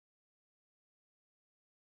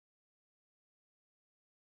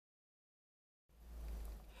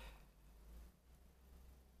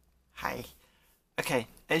Okay,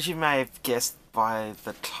 as you may have guessed by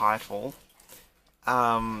the title,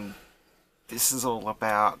 um, this is all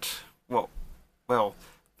about well,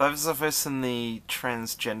 those of us in the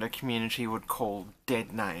transgender community would call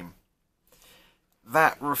dead name.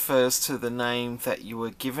 That refers to the name that you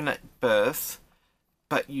were given at birth,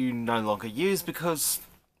 but you no longer use because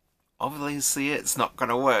obviously it's not going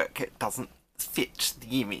to work. It doesn't fit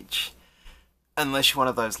the image. Unless you're one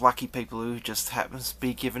of those lucky people who just happens to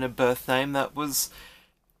be given a birth name that was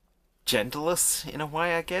genderless in a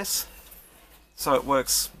way, I guess. So it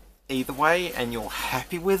works either way, and you're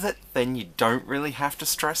happy with it, then you don't really have to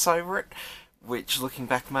stress over it. Which, looking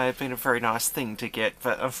back, may have been a very nice thing to get,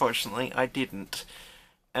 but unfortunately I didn't.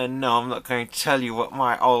 And no, I'm not going to tell you what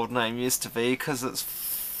my old name used to be, because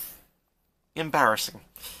it's embarrassing.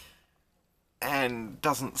 And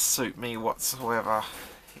doesn't suit me whatsoever.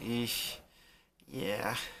 Eesh.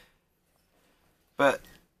 Yeah. But,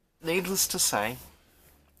 needless to say,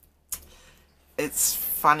 it's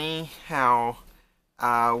funny how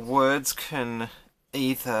words can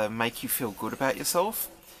either make you feel good about yourself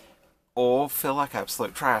or feel like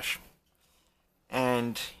absolute trash.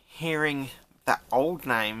 And hearing that old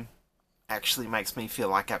name actually makes me feel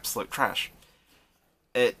like absolute trash.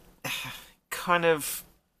 It kind of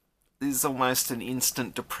is almost an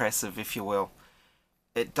instant depressive, if you will.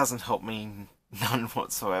 It doesn't help me none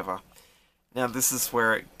whatsoever. Now, this is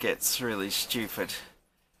where it gets really stupid.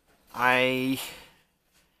 I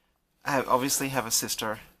obviously have a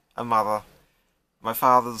sister, a mother. My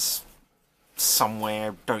father's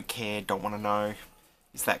somewhere, don't care, don't want to know.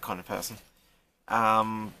 He's that kind of person.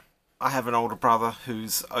 I have an older brother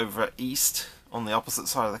who's over east on the opposite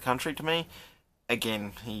side of the country to me.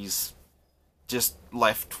 Again, he's just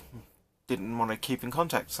left, didn't want to keep in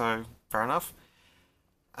contact, so fair enough.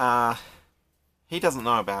 He doesn't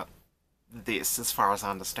know about this, as far as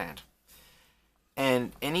I understand.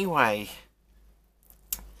 And anyway,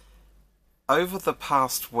 over the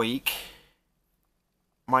past week,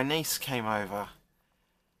 my niece came over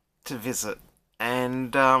to visit,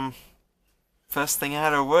 and first thing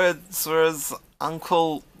out of words was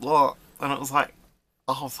Uncle what? And it was like,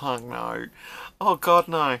 oh fuck no, oh god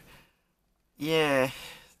no. Yeah,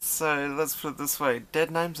 so let's put it this way: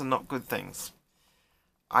 dead names are not good things.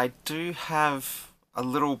 I do have a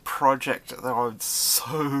little project that I would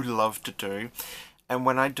so love to do, and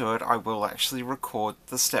when I do it, I will actually record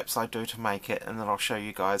the steps I do to make it, and then I'll show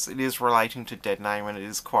you guys. It is relating to dead name, and it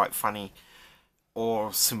is quite funny,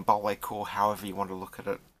 or symbolic, or however you want to look at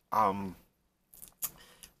it.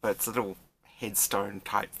 But it's a little headstone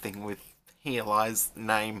type thing with here lies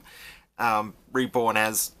name, reborn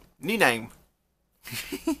as new name.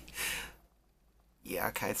 Yeah,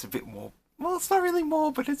 okay, it's a bit more. Well, it's not really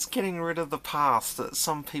more, but it's getting rid of the past that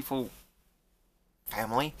some people,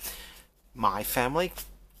 family, my family,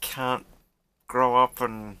 can't grow up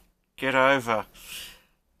and get over.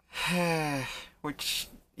 Which,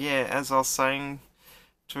 yeah, as I was saying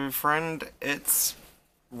to a friend, it's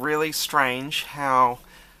really strange how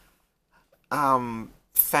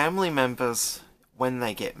family members, when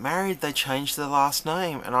they get married, they change their last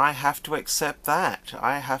name, and I have to accept that.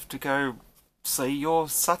 I have to go, see, you're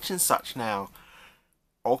such and such now.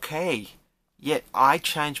 Okay. Yet I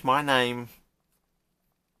changed my name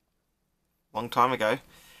a long time ago,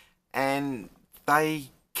 and they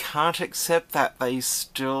can't accept that. They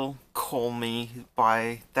still call me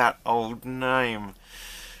by that old name.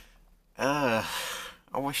 I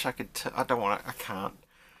wish I could. I don't want to. I can't.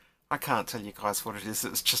 I can't tell you guys what it is.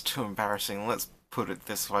 It's just too embarrassing. Let's put it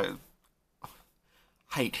this way.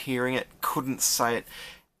 Hate hearing it. Couldn't say it.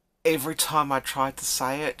 Every time I tried to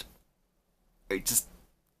say it, it just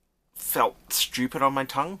felt stupid on my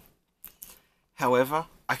tongue. However,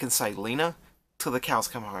 I can say Lina till the cows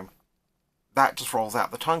come home. That just rolls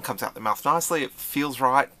out the tongue, comes out the mouth nicely. It feels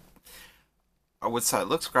right. I would say it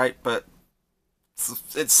looks great, but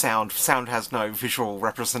it's sound. Sound has no visual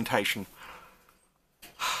representation.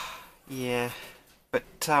 Yeah, but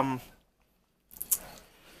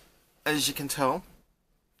as you can tell,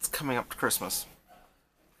 it's coming up to Christmas,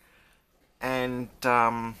 and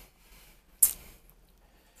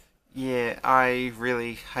yeah, I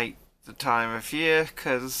really hate the time of year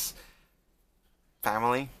because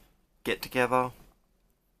family get together.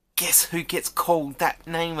 Guess who gets called that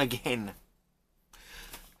name again?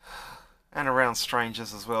 And around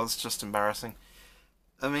strangers as well. It's just embarrassing.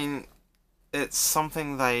 I mean, it's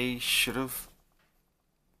something they should have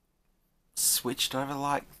switched over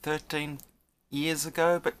like 13 years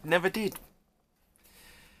ago, but never did.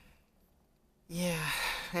 Yeah,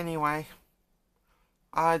 anyway,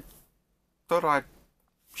 I thought I'd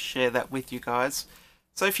share that with you guys.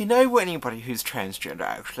 So if you know anybody who's transgender,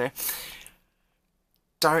 actually,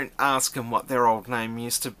 don't ask them what their old name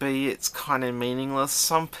used to be. It's kind of meaningless.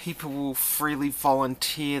 Some people will freely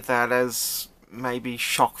volunteer that as maybe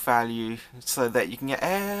shock value so that you can get,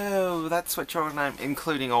 oh, that's what your old name,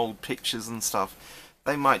 including old pictures and stuff.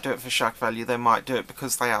 They might do it for shock value. They might do it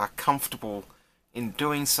because they are comfortable in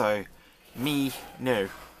doing so. Me, no.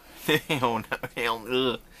 Hell no. Hell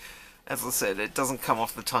no. As I said, it doesn't come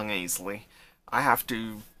off the tongue easily. I have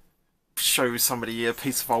to show somebody a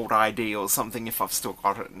piece of old ID or something if I've still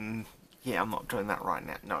got it, and yeah, I'm not doing that right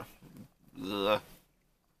now. No. Ugh.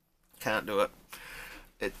 Can't do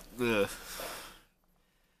it. Ugh.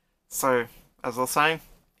 So, as I was saying,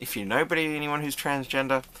 if you know anyone who's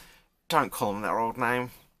transgender, don't call them their old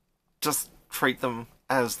name. Just treat them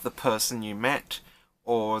as the person you met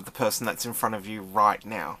or the person that's in front of you right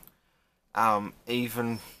now.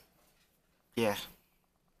 Yeah.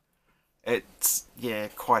 It's, yeah,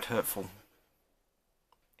 quite hurtful.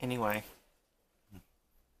 Anyway.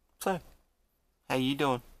 So, how you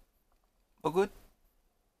doing? All good?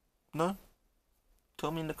 No?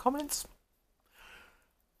 Tell me in the comments.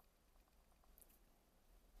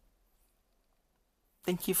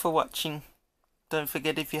 Thank you for watching. Don't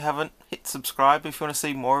forget, if you haven't, hit subscribe if you want to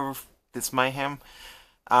see more of this mayhem.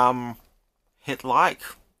 Hit like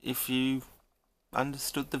if you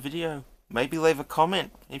understood the video. Maybe leave a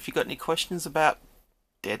comment if you got any questions about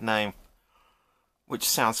dead name. Which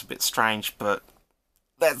sounds a bit strange, but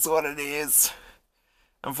that's what it is.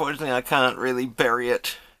 Unfortunately, I can't really bury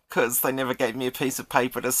it, because they never gave me a piece of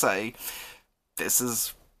paper to say, this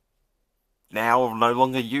is now no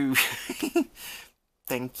longer you.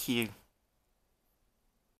 Thank you.